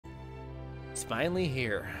It's finally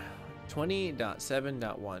here.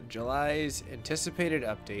 20.7.1, July's anticipated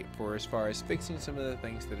update for as far as fixing some of the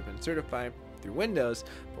things that have been certified through Windows,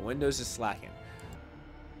 but Windows is slacking.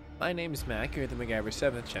 My name is Mac, here at the MacGyver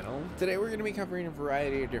 7th channel. Today we're going to be covering a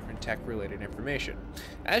variety of different tech-related information.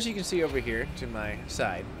 As you can see over here to my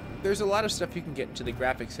side, there's a lot of stuff you can get into the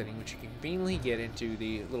graphics setting, which you can conveniently get into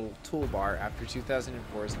the little toolbar after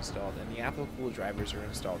 2004 is installed, and the applicable drivers are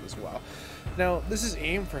installed as well. Now, this is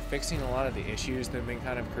aimed for fixing a lot of the issues that have been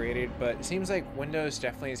kind of created, but it seems like Windows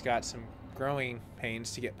definitely has got some growing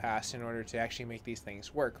pains to get past in order to actually make these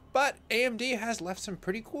things work. But AMD has left some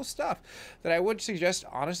pretty cool stuff that I would suggest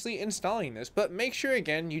honestly installing this, but make sure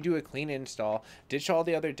again you do a clean install, ditch all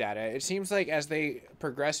the other data. It seems like as they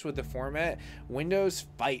progress with the format, Windows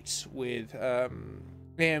fights with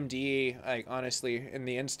AMD, like honestly, in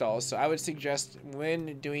the installs. So I would suggest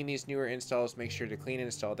when doing these newer installs, make sure to clean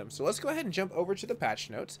install them. So let's go ahead and jump over to the patch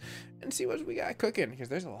notes and see what we got cooking, because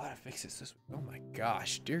there's a lot of fixes this week. Oh my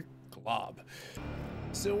gosh, dear glob.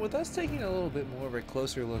 So with us taking a little bit more of a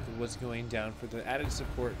closer look at what's going down for the added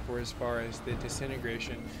support for as far as the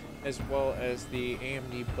disintegration as well as the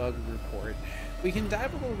AMD bug report, we can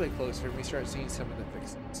dive a little bit closer and we start seeing some of the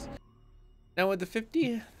fixes. Now with the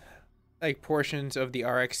 50 portions of the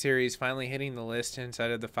RX series finally hitting the list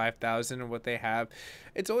inside of the 5000 and what they have,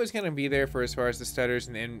 it's always going to be there for as far as the stutters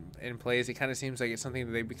and in plays. It kind of seems like it's something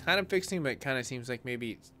that they'd be kind of fixing, but it kind of seems like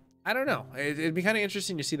maybe, I don't know, it'd be kind of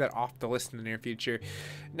interesting to see that off the list in the near future.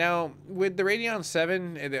 Now with the Radeon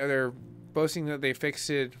 7, they're boasting that they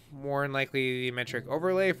fixed it more than likely the metric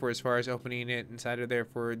overlay for as far as opening it inside of there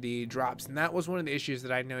for the drops, and that was one of the issues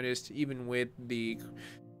that I noticed even with the,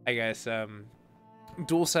 I guess,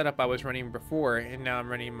 dual setup I was running before, and now I'm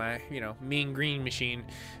running my mean green machine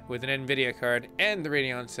with an NVIDIA card and the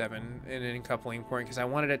Radeon 7 in an coupling port, because I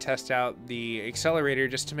wanted to test out the accelerator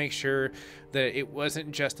just to make sure that it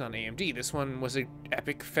wasn't just on AMD. This one was an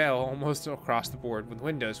epic fail almost across the board with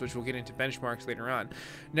Windows, which we'll get into benchmarks later on.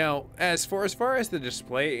 Now as far as the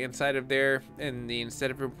display inside of there and the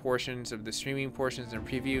instead of portions of the streaming portions and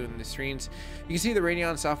preview and the screens, you can see the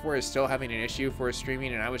Radeon software is still having an issue for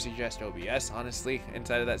streaming, and I would suggest OBS honestly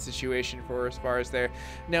inside of that situation for as far as there.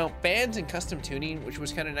 Now bands and custom tuning, which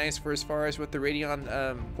was kind of nice for as far as with the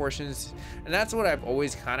Radeon portions, and that's what I've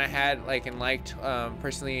always kind of had and liked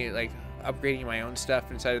personally, upgrading my own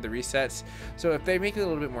stuff inside of the resets. So if they make it a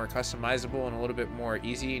little bit more customizable and a little bit more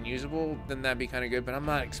easy and usable, then that'd be kind of good, but I'm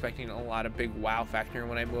not expecting a lot of big wow factor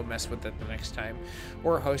when I will mess with it the next time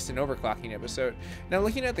or host an overclocking episode. Now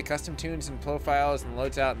looking at the custom tunes and profiles and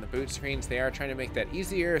loads out and the boot screens, they are trying to make that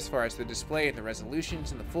easier as far as the display and the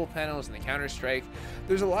resolutions and the full panels and the counter strike.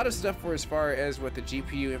 There's a lot of stuff for as far as what the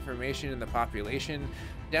GPU information and the population,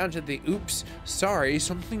 down to the oops, sorry,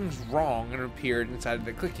 something's wrong, and appeared inside of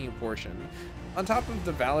the clicking portion. On top of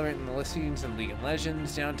the Valorant and the listings and League of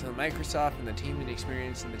Legends, down to the Microsoft and the teaming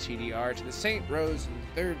experience and the TDR, to the Saint Rose and the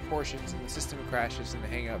third portions and the system crashes and the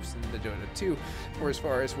hangups and the Dota 2, for as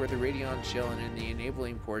far as where the Radeon chill and in the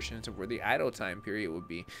enabling portions of where the idle time period would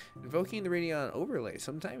be. Invoking the Radeon overlay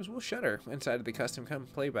sometimes will shutter inside of the custom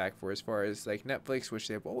playback for as far as Netflix, which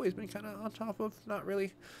they've always been kind of on top of, not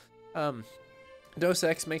really. Dos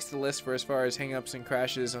Ex makes the list for as far as hangups and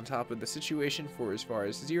crashes on top of the situation for as far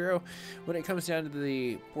as 0 when it comes down to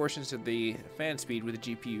the portions of the fan speed with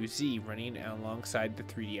the GPU Z running alongside the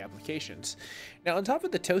 3D applications. Now on top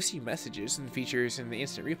of the toasty messages and features and the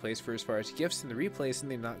instant replays for as far as GIFs and the replays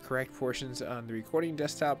and the not correct portions on the recording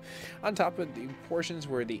desktop, on top of the portions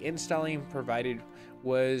where the installing provided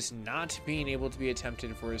was not being able to be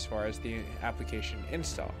attempted for as far as the application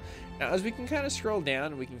install. Now as we can kind of scroll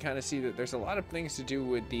down, we can kind of see that there's a lot of things to do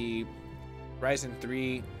with the Ryzen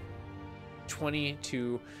 3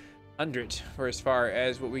 2200 for as far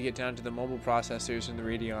as what we get down to the mobile processors and the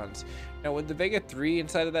Radeons. Now with the Vega 3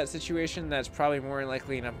 inside of that situation, that's probably more than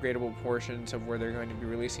likely an upgradable portions of where they're going to be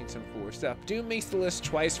releasing some cooler stuff. Doom makes the list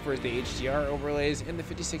twice for the HDR overlays in the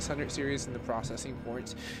 5600 series and the processing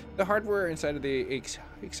ports. The hardware inside of the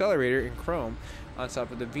accelerator in Chrome on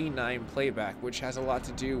top of the V9 playback, which has a lot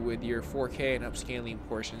to do with your 4K and upscaling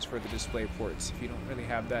portions for the display ports. If you don't really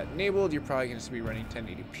have that enabled, you're probably going to be running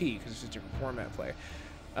 1080p because it's a different format play.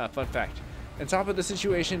 Fun fact. On top of the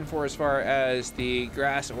situation for as far as the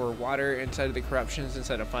grass or water inside of the corruptions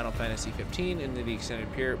inside of Final Fantasy 15 into the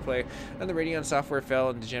extended period play, and the Radeon software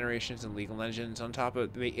fell into generations and League of Legends, on top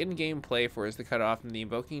of the in-game play for as the cutoff and the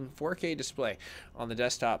invoking 4K display on the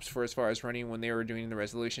desktops for as far as running when they were doing the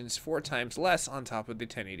resolutions 4 times less on top of the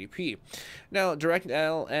 1080p. Now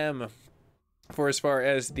DirectLM for as far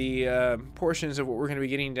as the portions of what we're going to be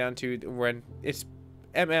getting down to when it's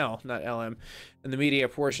ML, not LM, and the media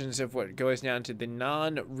portions of what goes down to the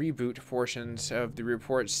non-reboot portions of the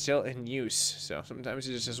report still in use. So sometimes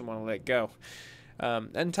it just doesn't want to let go.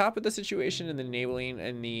 On top of the situation in the enabling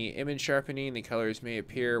and the image sharpening, the colors may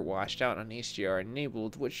appear washed out on HDR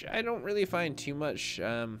enabled, which I don't really find too much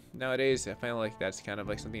nowadays. I find like that's kind of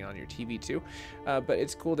like something on your TV too, but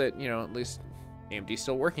it's cool that, you know, at least AMD's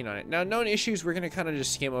still working on it. Now, known issues we're going to kind of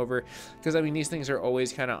just skim over, because I mean these things are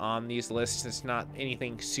always kind of on these lists. It's not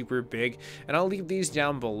anything super big, and I'll leave these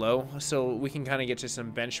down below so we can kind of get to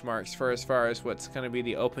some benchmarks for as far as what's going to be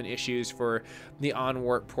the open issues for the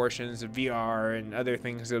on-warp portions of VR and other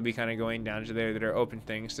things that will be kind of going down to there that are open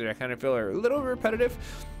things that I kind of feel are a little repetitive,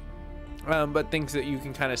 but things that you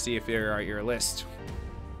can kind of see if they're on your list.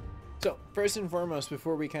 So first and foremost,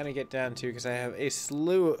 before we kind of get down to, because I have a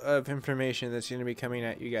slew of information that's going to be coming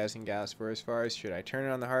at you guys and gals for as far as should I turn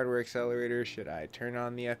on the hardware accelerator, should I turn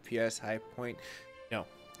on the FPS high point? No,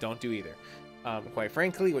 don't do either. Quite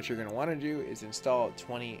frankly, what you're going to want to do is install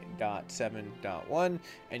 20.7.1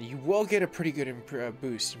 and you will get a pretty good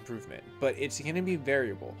boost improvement, but it's going to be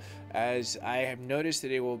variable. As I have noticed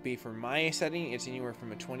that it will be, for my setting, it's anywhere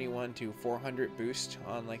from a 21 to 400 boost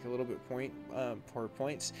on like a little bit per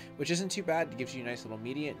points, which isn't too bad. It gives you a nice little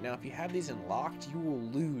median. Now if you have these unlocked, you will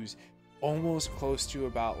lose almost close to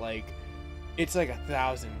about like, it's like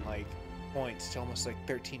 1,000 like points to almost like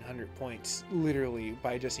 1,300 points literally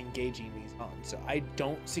by just engaging these on. So I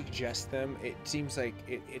don't suggest them. It seems like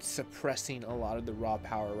it's suppressing a lot of the raw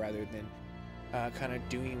power rather than kind of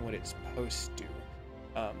doing what it's supposed to.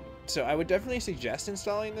 So I would definitely suggest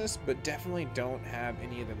installing this, but definitely don't have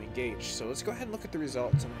any of them engaged. So let's go ahead and look at the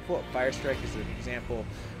results, and pull up Firestrike as an example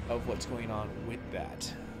of what's going on with that,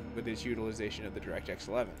 with its utilization of the DirectX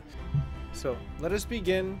 11. So let us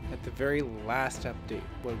begin at the very last update,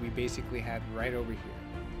 what we basically had right over here.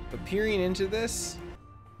 But peering into this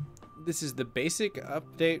is the basic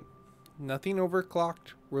update, nothing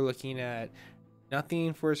overclocked. We're looking at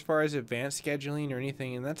nothing for as far as advanced scheduling or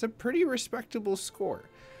anything, and that's a pretty respectable score.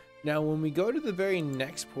 Now when we go to the very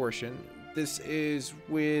next portion, this is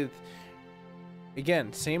with,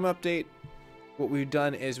 again, same update. What we've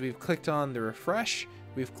done is we've clicked on the refresh.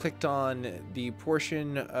 We've clicked on the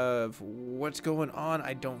portion of what's going on,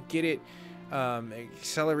 I don't get it,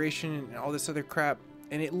 acceleration and all this other crap,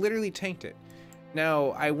 and it literally tanked it. Now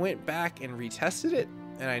I went back and retested it,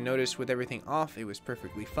 and I noticed with everything off it was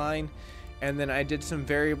perfectly fine, and then I did some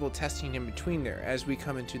variable testing in between there as we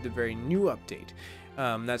come into the very new update.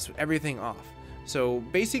 That's everything off. So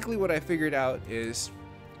basically what I figured out is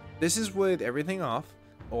this is with everything off,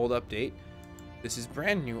 old update. This is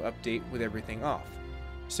brand new update with everything off.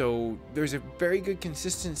 So there's a very good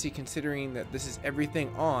consistency considering that this is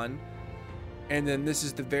everything on, and then this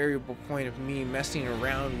is the variable point of me messing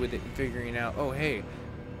around with it and figuring out, oh hey,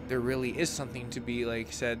 there really is something to be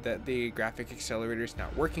like said that the graphic accelerator is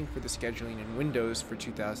not working for the scheduling in Windows for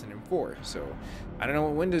 2004. So I don't know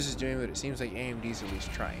what Windows is doing, but it seems like AMD's at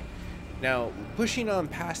least trying. Now pushing on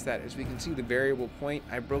past that, as we can see the variable point,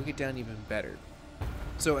 I broke it down even better.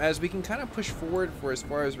 So as we can kind of push forward for as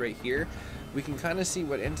far as right here, we can kind of see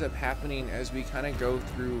what ends up happening as we kind of go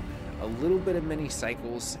through a little bit of many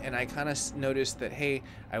cycles, and I kind of noticed that, hey,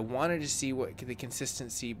 I wanted to see what the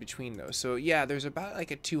consistency between those. So yeah, there's about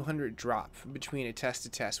like a 200 drop between a test to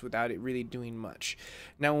test without it really doing much.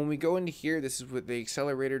 Now when we go into here, this is with the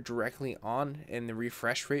accelerator directly on and the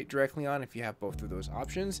refresh rate directly on if you have both of those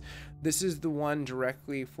options. This is the one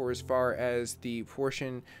directly for as far as the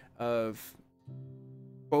portion of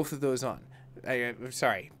both of those on. I'm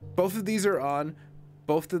sorry, both of these are on.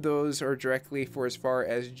 Both of those are directly for as far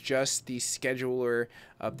as just the scheduler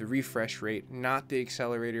of the refresh rate, not the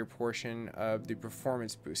accelerator portion of the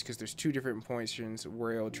performance boost, because there's two different portions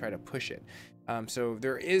where it'll try to push it. So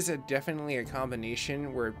there is definitely a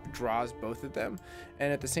combination where it draws both of them,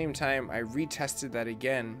 and at the same time I retested that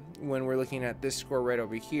again when we're looking at this score right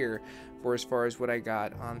over here for as far as what I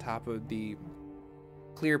got on top of the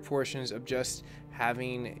clear portions of just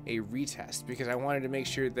having a retest, because I wanted to make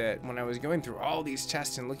sure that when I was going through all these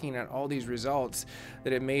tests and looking at all these results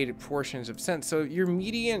that it made portions of sense. So your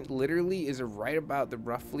median literally is right about the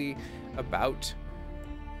roughly about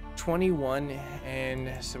 21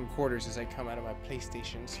 and some quarters as I come out of my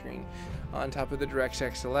PlayStation screen on top of the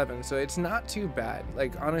DirectX 11. So it's not too bad.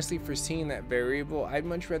 Like honestly, for seeing that variable, I'd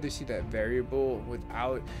much rather see that variable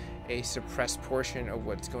without a suppressed portion of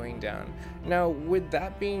what's going down. Now with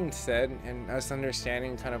that being said, and us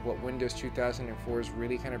understanding kind of what Windows 2004 is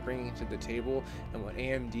really kind of bringing to the table, and what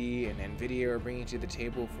AMD and Nvidia are bringing to the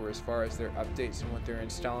table for as far as their updates and what they're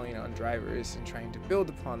installing on drivers and trying to build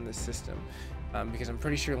upon this system, because I'm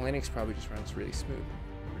pretty sure Linux probably just runs really smooth.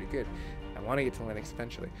 good. I want to get to Linux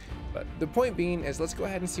eventually. But the point being is, let's go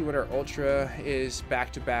ahead and see what our Ultra is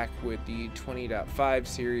back to back with the 20.5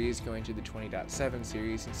 series going to the 20.7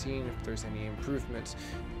 series and seeing if there's any improvements.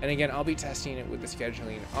 And again, I'll be testing it with the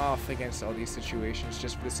scheduling off against all these situations,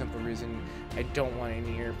 just for the simple reason I don't want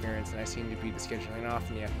any interference, and I seem to be the scheduling off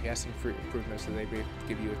and the FPS improvements that they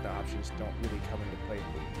give you as the options don't really come into play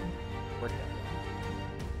with work that way.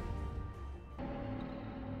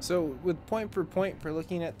 So with point for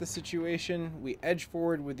looking at the situation, we edge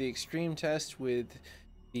forward with the extreme test with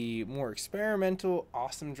the more experimental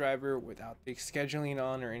awesome driver without the scheduling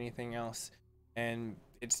on or anything else, and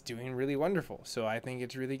it's doing really wonderful. So I think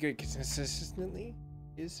it's really good. Consistently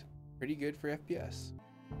is pretty good for FPS.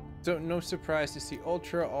 So no surprise to see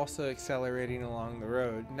Ultra also accelerating along the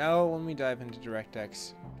road. Now when we dive into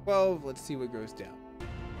DirectX 12, let's see what goes down.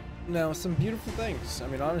 Now, some beautiful things. I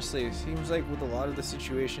mean, honestly, it seems like with a lot of the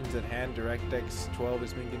situations at hand, DirectX 12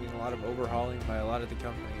 has been getting a lot of overhauling by a lot of the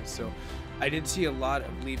companies. So I did see a lot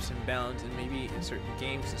of leaps and bounds, and maybe in certain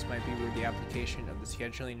games this might be where the application of the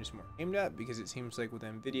scheduling is more aimed at, because it seems like with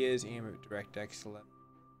NVIDIA's aim at DirectX 11,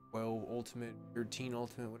 12 Ultimate, 13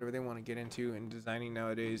 Ultimate, whatever they want to get into in designing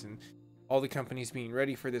nowadays, and all the companies being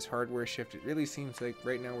ready for this hardware shift, it really seems like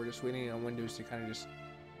right now we're just waiting on Windows to kind of just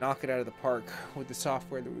knock it out of the park with the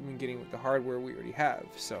software that we've been getting with the hardware we already have.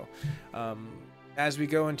 So as we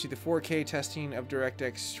go into the 4K testing of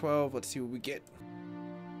DirectX 12, let's see what we get.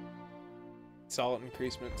 Solid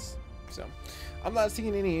increasements. So I'm not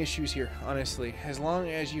seeing any issues here, honestly, as long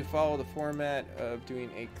as you follow the format of doing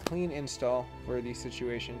a clean install for these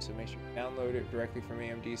situations. So make sure you download it directly from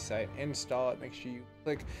AMD's site, install it, make sure you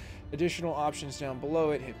click additional options down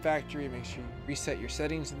below it, hit factory, make sure you reset your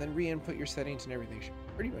settings, and then re-input your settings, and everything should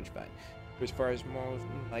be pretty much fine. But as far as more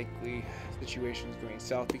likely situations going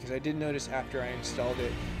south, because I did notice after I installed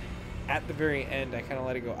it, at the very end, I kind of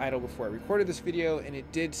let it go idle before I recorded this video, and it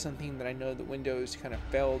did something that I know that Windows kind of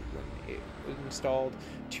failed when it was installed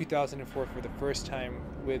 2004 for the first time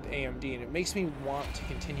with AMD, and it makes me want to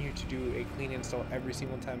continue to do a clean install every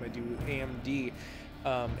single time I do AMD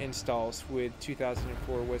installs with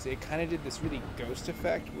 2004. Was it kind of did this really ghost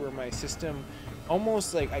effect where my system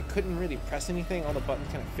almost like I couldn't really press anything, all the buttons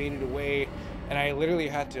kind of faded away, and I literally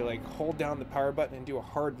had to like hold down the power button and do a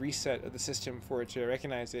hard reset of the system for it to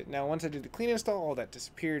recognize it. Now once I did the clean install, all that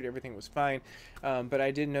disappeared, everything was fine, but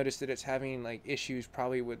I did notice that it's having like issues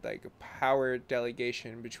probably with like a power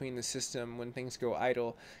delegation between the system when things go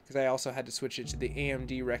idle, because I also had to switch it to the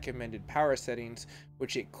AMD recommended power settings,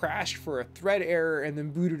 which it crashed for a thread error and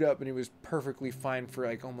then booted up, and it was perfectly fine for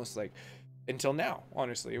like almost like until now.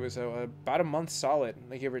 Honestly, it was about a month solid,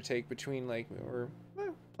 like give or take, between like we're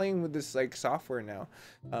playing with this like software now.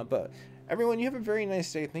 But everyone, you have a very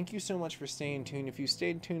nice day. Thank you so much for staying tuned. If you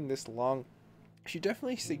stayed tuned this long, I should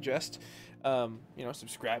definitely suggest you know,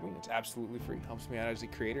 subscribing. It's absolutely free, helps me out as a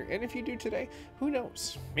creator. And if you do today, who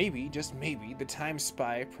knows, maybe, just maybe, the Time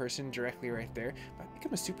Spy person directly right there might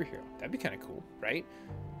become a superhero. That'd be kind of cool, right?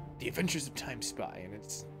 The Adventures of Time Spy and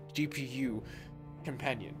its GPU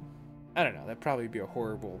companion. I don't know, that'd probably be a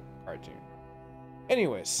horrible cartoon.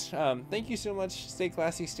 Anyways, thank you so much. Stay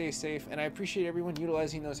classy, stay safe, and I appreciate everyone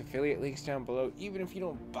utilizing those affiliate links down below. Even if you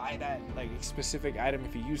don't buy that like specific item,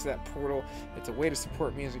 if you use that portal, it's a way to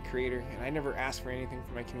support me as a creator, and I never ask for anything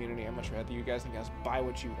from my community. I'd much rather you guys buy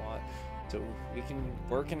what you want, so we can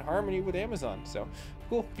work in harmony with Amazon. So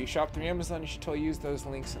cool. If you shop through Amazon, you should totally use those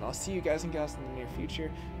links, and I'll see you guys and gals in the near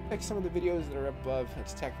future. Check some of the videos that are above.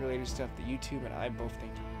 It's tech related stuff that YouTube and I both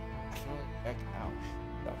think definitely check out.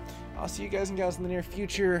 So I'll see you guys and gals in the near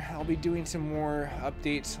future. I'll be doing some more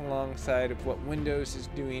updates alongside of what Windows is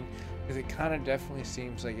doing, because it kind of definitely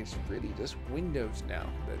seems like it's really just Windows now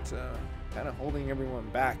that's kind of holding everyone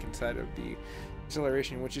back inside of the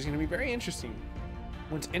acceleration, which is going to be very interesting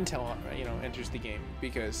once Intel enters the game,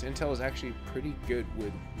 because Intel is actually pretty good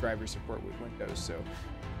with driver support with Windows, so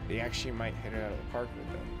they actually might hit it out of the park with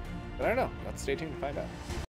them. But I don't know. Let's stay tuned to find out.